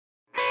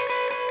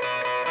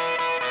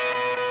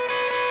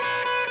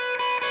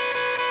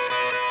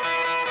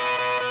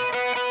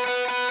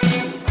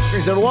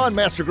Greetings, everyone.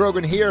 Master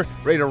Grogan here,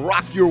 ready to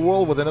rock your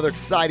world with another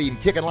exciting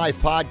Kickin'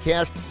 Life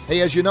podcast.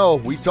 Hey, as you know,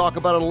 we talk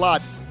about it a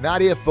lot.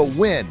 Not if, but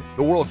when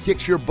the world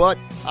kicks your butt,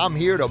 I'm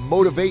here to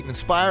motivate,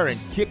 inspire, and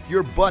kick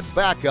your butt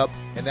back up.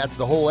 And that's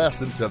the whole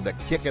essence of the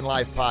Kickin'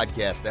 Life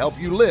podcast, to help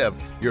you live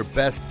your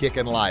best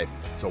kickin' life.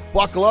 So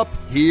buckle up,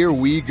 here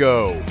we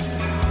go.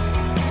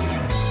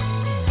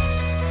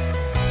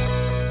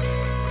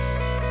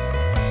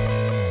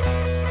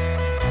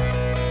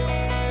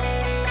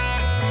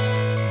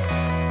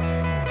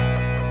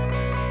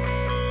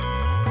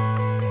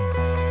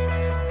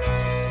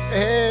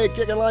 Hey,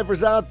 Kickin'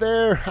 Lifers out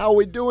there, how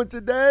we doing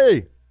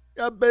today?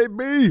 Yeah,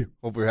 baby.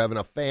 Hope you're having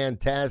a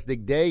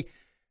fantastic day.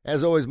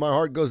 As always, my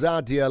heart goes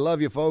out to you. I love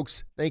you,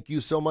 folks. Thank you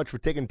so much for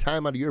taking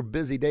time out of your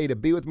busy day to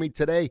be with me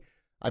today.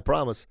 I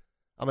promise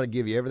I'm going to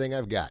give you everything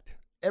I've got.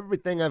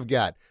 Everything I've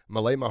got. I'm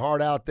going to lay my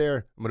heart out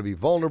there. I'm going to be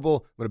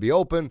vulnerable. I'm going to be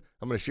open.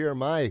 I'm going to share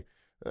my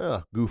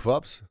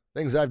goof-ups,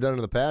 things I've done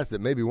in the past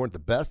that maybe weren't the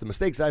best, the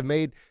mistakes I've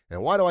made.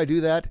 And why do I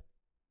do that?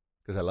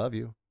 Because I love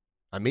you.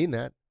 I mean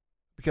that.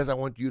 Because I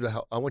want you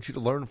to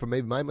learn from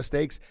maybe my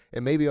mistakes,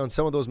 and maybe on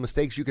some of those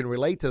mistakes you can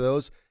relate to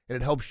those, and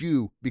it helps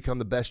you become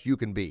the best you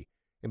can be.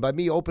 And by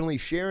me openly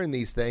sharing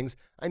these things,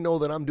 I know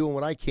that I'm doing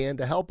what I can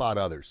to help out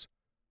others.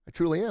 I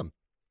truly am.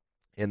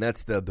 And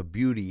that's the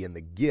beauty and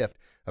the gift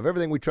of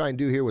everything we try and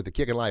do here with the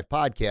Kickin' Life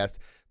podcast,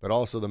 but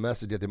also the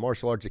message at the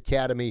Martial Arts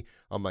Academy,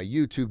 on my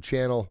YouTube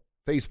channel,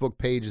 Facebook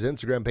pages,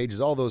 Instagram pages,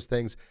 all those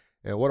things.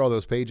 And what are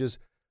those pages?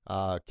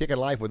 Kickin'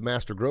 Life with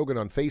Master Grogan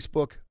on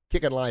Facebook,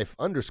 Kickin' Life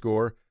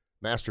 _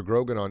 Master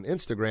Grogan on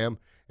Instagram,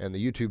 and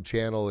the YouTube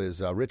channel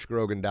is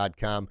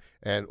richgrogan.com.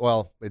 And,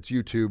 well, it's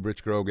YouTube,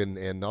 Rich Grogan,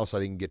 and also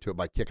you can get to it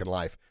by Kickin'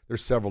 Life.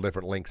 There's several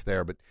different links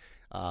there, but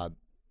on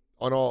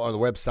the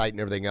website and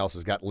everything else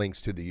has got links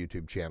to the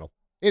YouTube channel.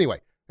 Anyway,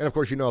 and, of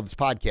course, you know this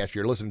podcast,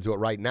 you're listening to it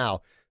right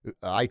now,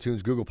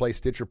 iTunes, Google Play,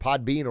 Stitcher,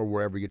 Podbean, or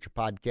wherever you get your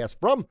podcast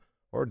from,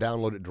 or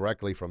download it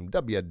directly from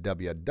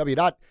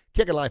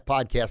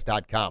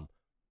www.kickinlifepodcast.com.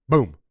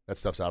 Boom. That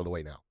stuff's out of the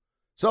way now.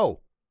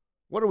 So,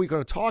 what are we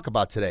going to talk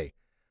about today?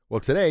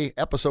 Well, today,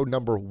 episode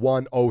number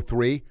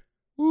 103.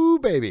 Woo,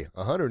 baby,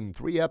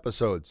 103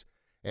 episodes.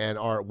 And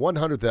our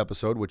 100th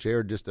episode, which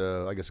aired just,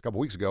 I guess, a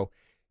couple weeks ago,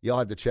 you'll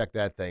have to check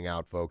that thing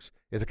out, folks.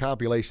 It's a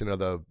compilation of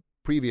the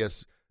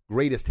previous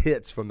greatest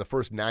hits from the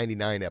first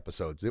 99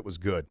 episodes. It was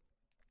good.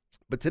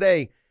 But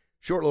today,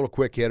 short little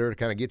quick hitter to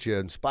kind of get you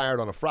inspired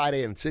on a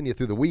Friday and send you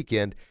through the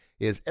weekend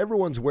is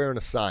everyone's wearing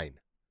a sign.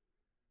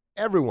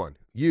 Everyone,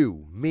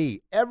 you,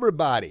 me,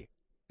 everybody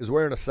is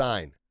wearing a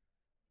sign.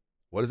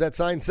 What does that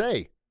sign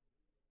say?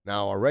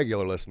 Now, our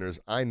regular listeners,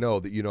 I know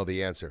that you know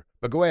the answer.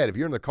 But go ahead. If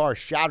you're in the car,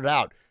 shout it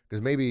out,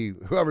 because maybe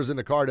whoever's in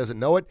the car doesn't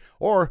know it.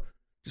 Or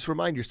just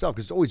remind yourself,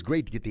 because it's always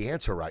great to get the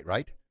answer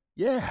right?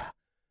 Yeah.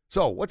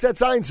 So, what's that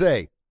sign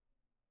say?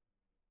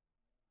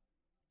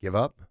 Give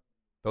up.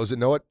 Those that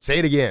know it, say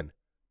it again.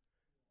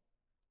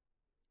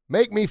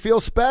 Make me feel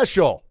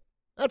special.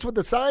 That's what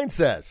the sign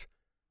says.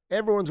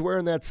 Everyone's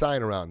wearing that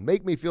sign around.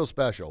 Make me feel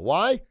special.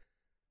 Why?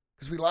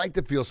 Because we like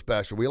to feel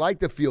special. We like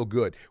to feel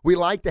good. We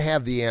like to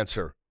have the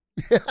answer.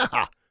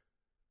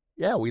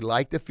 Yeah, we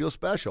like to feel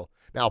special.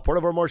 Now, part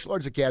of our Martial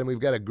Arts Academy, we've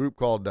got a group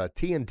called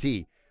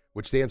TNT,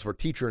 which stands for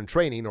Teacher in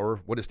Training, or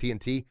what is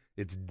TNT?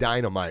 It's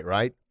dynamite,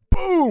 right?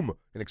 Boom!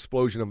 An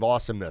explosion of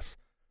awesomeness.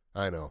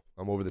 I know,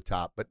 I'm over the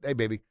top. But, hey,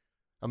 baby,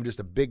 I'm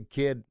just a big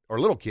kid, or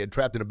a little kid,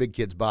 trapped in a big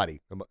kid's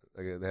body.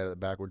 I had it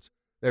backwards.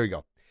 There you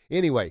go.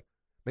 Anyway,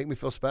 make me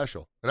feel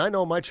special. And I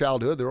know in my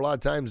childhood, there were a lot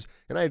of times,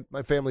 and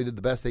my family did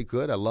the best they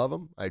could. I love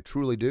them. I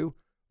truly do.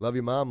 Love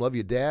you, Mom. Love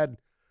you, Dad.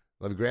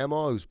 Love you,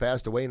 Grandma, who's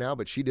passed away now,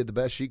 but she did the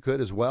best she could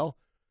as well.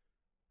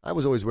 I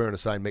was always wearing a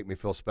sign, make me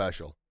feel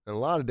special. And a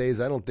lot of days,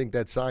 I don't think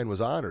that sign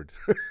was honored.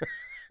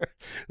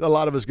 A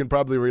lot of us can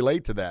probably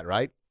relate to that,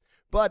 right?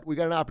 But we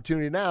got an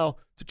opportunity now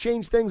to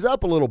change things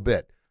up a little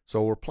bit.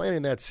 So we're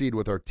planting that seed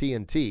with our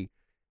TNT,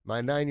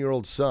 my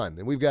 9-year-old son.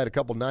 And we've got a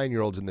couple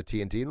 9-year-olds in the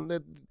TNT. And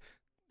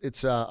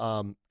it's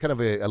kind of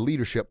a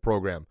leadership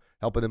program,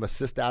 helping them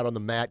assist out on the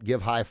mat,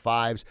 give high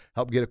fives,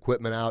 help get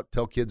equipment out,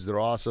 tell kids they're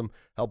awesome,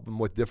 help them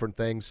with different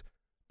things.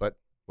 But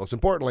most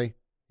importantly,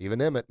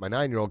 even Emmett, my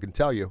 9-year-old, can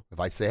tell you, if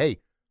I say, hey,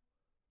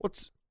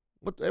 what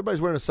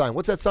everybody's wearing a sign.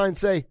 What's that sign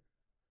say?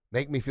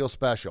 Make me feel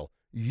special.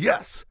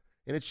 Yes.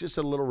 And it's just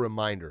a little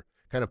reminder,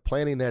 kind of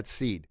planting that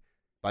seed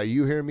by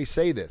you hearing me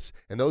say this.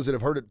 And those that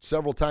have heard it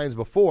several times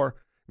before,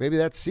 maybe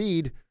that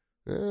seed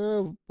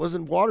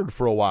wasn't watered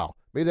for a while.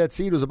 Maybe that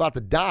seed was about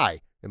to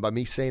die. And by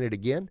me saying it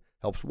again,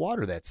 helps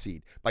water that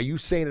seed. By you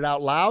saying it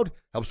out loud,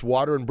 helps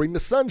water and bring the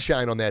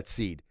sunshine on that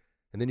seed.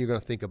 And then you're going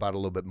to think about it a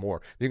little bit more.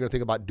 Then you're going to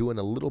think about doing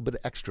a little bit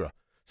extra,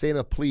 saying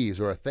a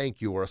please or a thank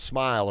you or a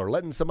smile or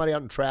letting somebody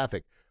out in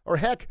traffic. Or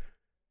heck,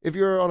 if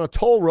you're on a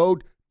toll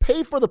road,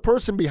 pay for the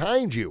person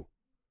behind you.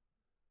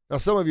 Now,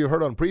 some of you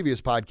heard on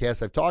previous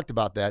podcasts, I've talked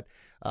about that.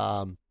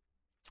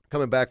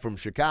 Coming back from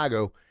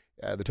Chicago,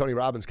 the Tony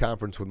Robbins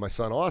conference with my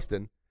son,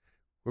 Austin,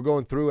 we're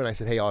going through and I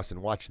said, hey,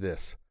 Austin, watch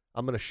this.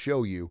 I'm going to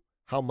show you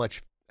how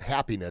much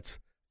happiness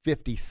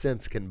 50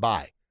 cents can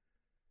buy.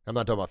 I'm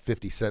not talking about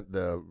 50 Cent,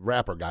 the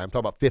rapper guy. I'm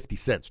talking about 50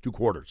 cents, 2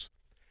 quarters.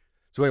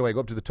 So anyway, I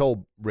go up to the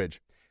toll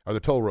bridge or the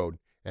toll road,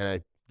 and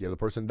I give the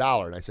person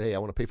 $1, and I say, hey, I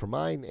want to pay for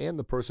mine and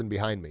the person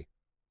behind me.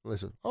 And they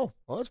said, oh,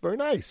 well, that's very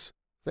nice.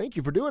 Thank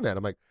you for doing that.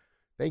 I'm like,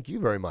 thank you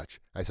very much.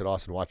 I said,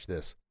 Austin, watch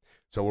this.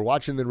 So we're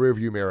watching the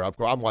rearview mirror.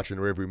 I'm watching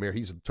the rearview mirror.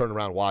 He's turning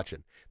around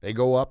watching. They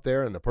go up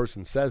there, and the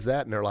person says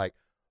that, and they're like,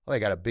 oh, they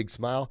got a big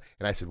smile.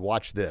 And I said,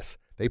 watch this.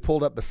 They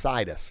pulled up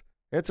beside us.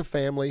 It's a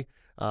family,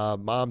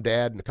 mom,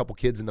 dad, and a couple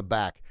kids in the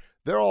back.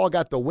 They're all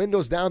got the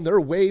windows down. They're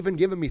waving,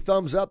 giving me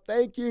thumbs up.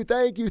 Thank you,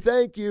 thank you,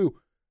 thank you.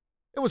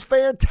 It was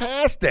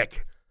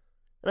fantastic.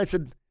 And I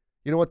said,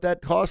 you know what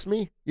that cost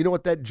me? You know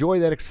what that joy,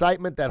 that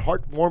excitement, that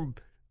heartwarming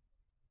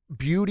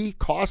beauty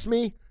cost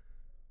me?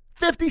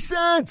 50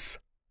 cents.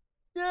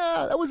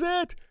 Yeah, that was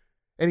it.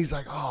 And he's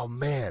like, oh,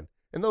 man.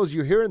 And those of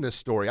you hearing this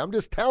story, I'm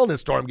just telling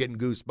this story, I'm getting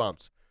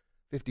goosebumps.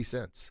 50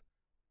 cents.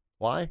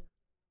 Why?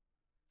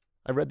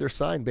 I read their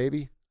sign,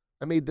 baby.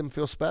 I made them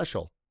feel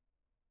special.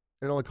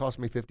 It only cost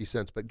me 50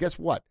 cents. But guess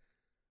what?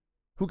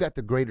 Who got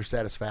the greater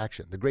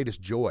satisfaction, the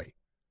greatest joy?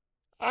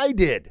 I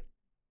did.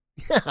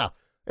 Yeah.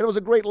 And it was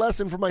a great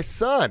lesson for my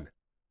son.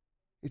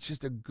 It's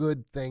just a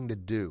good thing to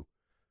do.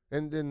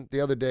 And then the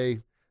other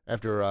day,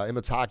 after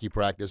Emmett's hockey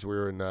practice, we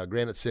were in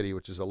Granite City,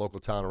 which is a local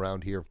town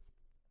around here.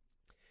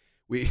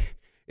 We're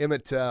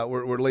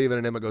leaving,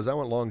 and Emmett goes, I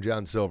want Long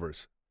John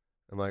Silver's.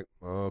 I'm like,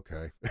 oh,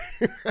 okay.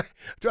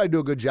 Try to do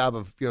a good job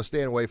of,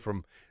 staying away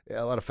from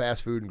a lot of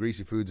fast food and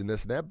greasy foods and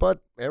this and that,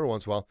 but every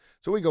once in a while.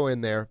 So we go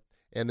in there,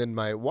 and then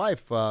my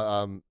wife,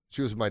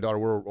 she was with my daughter.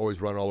 We're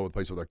always running all over the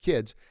place with our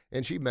kids,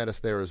 and she met us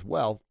there as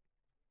well.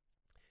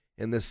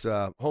 And this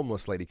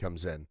homeless lady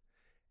comes in,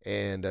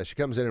 and she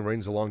comes in and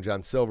rings the Long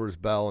John Silver's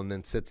bell and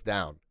then sits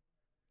down.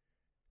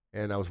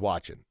 And I was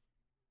watching.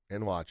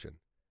 And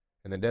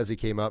then Desi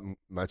came up, and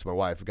that's my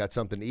wife, got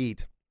something to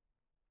eat.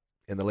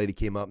 And the lady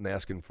came up and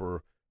asking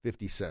for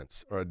 50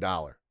 cents or $1.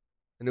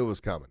 I knew it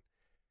was coming.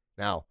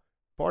 Now,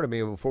 part of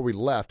me, before we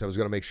left, I was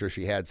going to make sure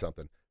she had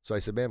something. So I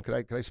said, ma'am,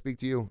 can I speak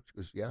to you? She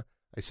goes, yeah.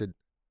 I said,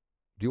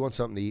 do you want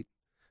something to eat?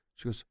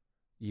 She goes,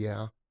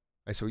 yeah.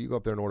 I said, well, you go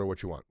up there and order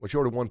what you want. Well, she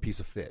ordered one piece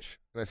of fish.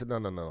 And I said,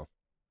 no.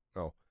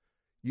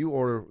 You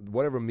order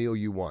whatever meal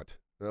you want.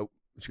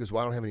 She goes,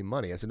 well, I don't have any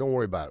money. I said, don't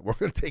worry about it. We're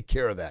going to take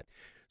care of that.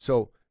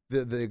 So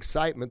the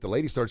excitement, the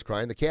lady starts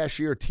crying. The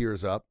cashier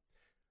tears up.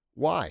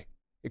 Why?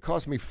 It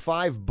cost me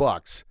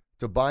 $5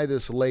 to buy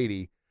this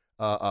lady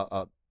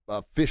a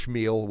fish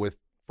meal with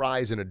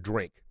fries and a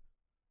drink.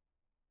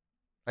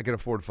 I can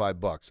afford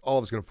 $5. All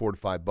of us can afford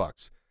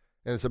 $5.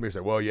 And then somebody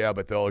said, well, yeah,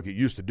 but they'll get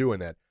used to doing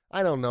that.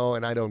 I don't know,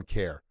 and I don't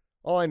care.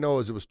 All I know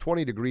is it was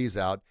 20 degrees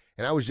out,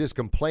 and I was just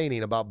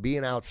complaining about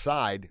being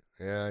outside.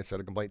 Yeah, I said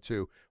a complaint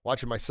too.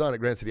 Watching my son at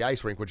Granite City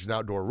Ice Rink, which is an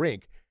outdoor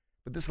rink.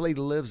 But this lady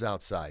lives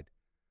outside.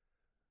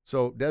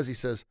 So Desi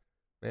says,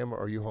 ma'am,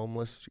 are you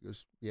homeless? She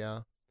goes, yeah.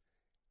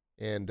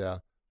 And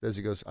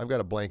Desi goes, I've got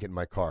a blanket in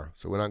my car.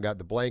 So went out and got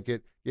the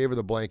blanket, gave her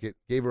the blanket,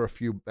 gave her a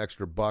few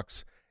extra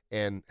bucks,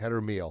 and had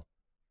her meal.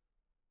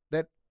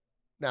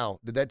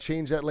 Now, did that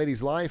change that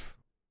lady's life?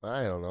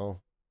 I don't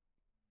know.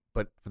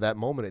 But for that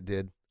moment, it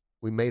did.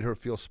 We made her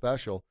feel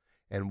special.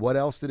 And what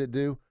else did it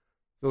do?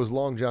 Those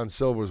Long John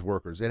Silver's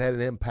workers. It had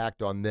an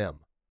impact on them.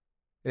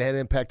 It had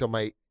an impact on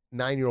my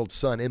 9-year-old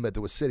son, Emmett,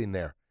 that was sitting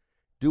there,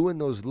 doing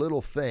those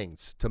little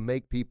things to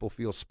make people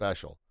feel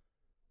special.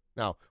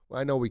 Now,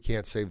 I know we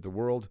can't save the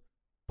world,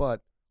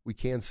 but we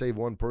can save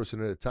one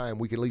person at a time.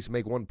 We can at least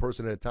make one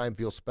person at a time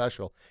feel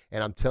special.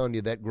 And I'm telling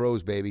you, that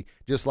grows, baby.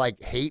 Just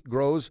like hate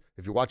grows,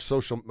 if you watch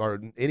social or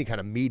any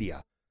kind of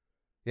media.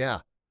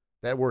 Yeah,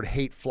 that word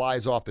hate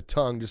flies off the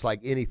tongue just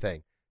like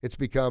anything. It's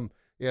become,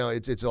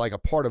 it's like a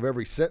part of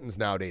every sentence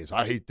nowadays.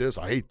 I hate this,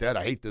 I hate that,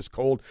 I hate this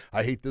cold,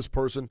 I hate this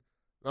person.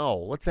 No,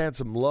 let's add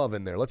some love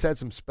in there. Let's add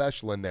some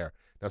special in there.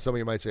 Now, some of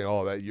you might say,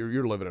 oh, that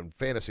you're living in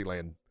fantasy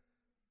land.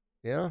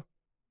 Yeah?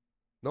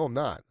 No, I'm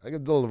not. I got a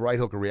little right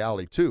hook of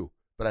reality too.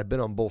 But I've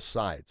been on both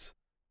sides.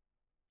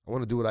 I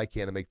want to do what I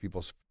can to make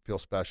people feel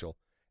special.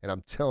 And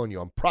I'm telling you,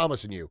 I'm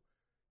promising you,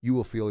 you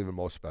will feel even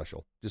more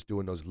special just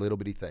doing those little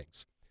bitty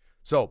things.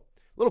 So, a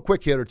little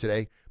quick hitter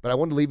today, but I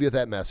wanted to leave you with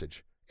that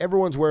message.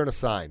 Everyone's wearing a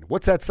sign.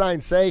 What's that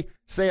sign say?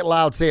 Say it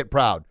loud, say it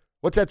proud.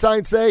 What's that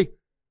sign say?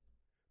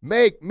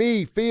 Make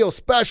me feel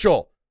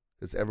special.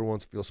 Because everyone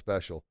feels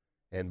special.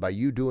 And by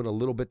you doing a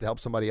little bit to help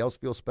somebody else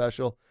feel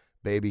special,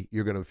 baby,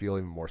 you're going to feel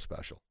even more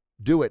special.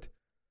 Do it.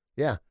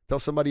 Yeah, tell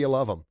somebody you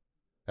love them.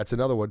 That's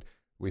another one.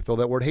 We throw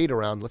that word hate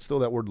around. Let's throw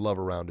that word love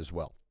around as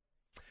well.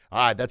 All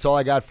right, that's all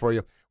I got for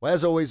you. Well,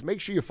 as always,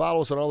 make sure you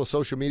follow us on all the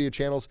social media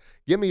channels.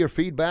 Give me your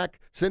feedback.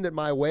 Send it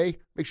my way.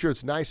 Make sure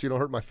it's nice so you don't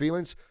hurt my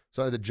feelings.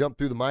 So I had to jump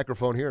through the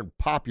microphone here and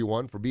pop you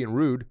one for being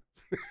rude.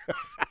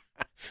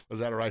 Was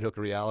that a right hook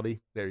of reality?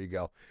 There you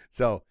go.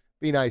 So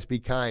be nice, be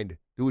kind,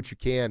 do what you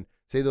can.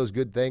 Say those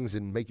good things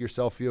and make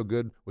yourself feel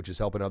good, which is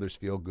helping others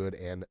feel good.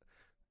 And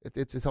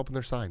it's helping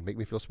their sign. Make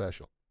me feel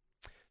special.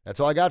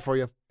 That's all I got for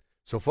you.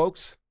 So,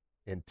 folks,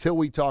 until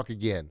we talk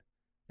again,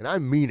 and I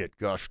mean it,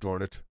 gosh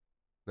darn it,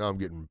 Now I'm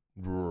getting,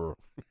 no,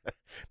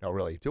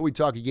 really. Until we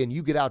talk again,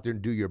 you get out there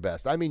and do your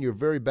best. I mean your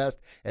very best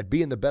at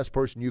being the best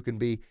person you can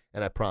be,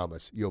 and I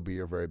promise you'll be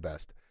your very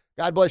best.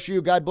 God bless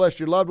you. God bless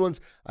your loved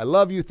ones. I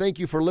love you. Thank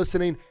you for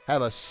listening.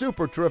 Have a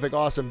super terrific,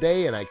 awesome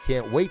day, and I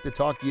can't wait to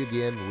talk to you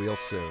again real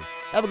soon.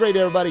 Have a great day,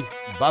 everybody.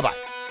 Bye-bye.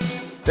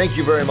 Thank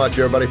you very much,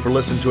 everybody, for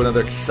listening to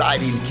another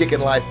exciting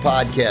Kickin' Life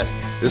podcast.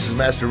 This is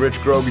Master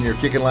Rich Grogan, your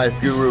Kickin' Life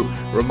guru,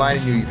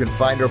 reminding you can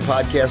find our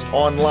podcast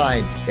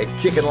online at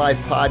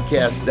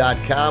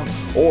kickinlifepodcast.com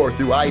or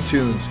through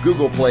iTunes,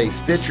 Google Play,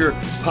 Stitcher,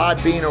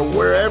 Podbean, or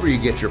wherever you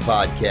get your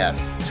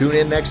podcast. Tune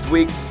in next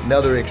week.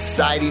 Another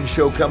exciting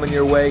show coming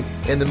your way.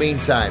 In the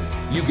meantime,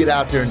 you get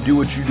out there and do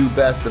what you do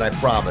best, and I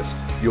promise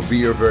you'll be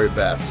your very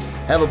best.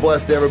 Have a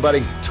blessed day,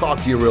 everybody. Talk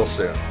to you real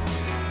soon.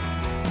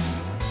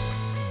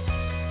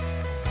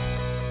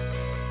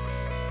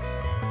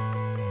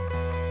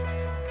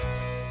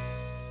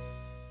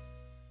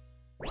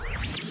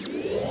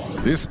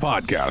 This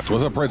podcast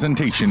was a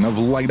presentation of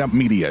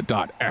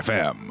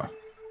LightUpMedia.fm.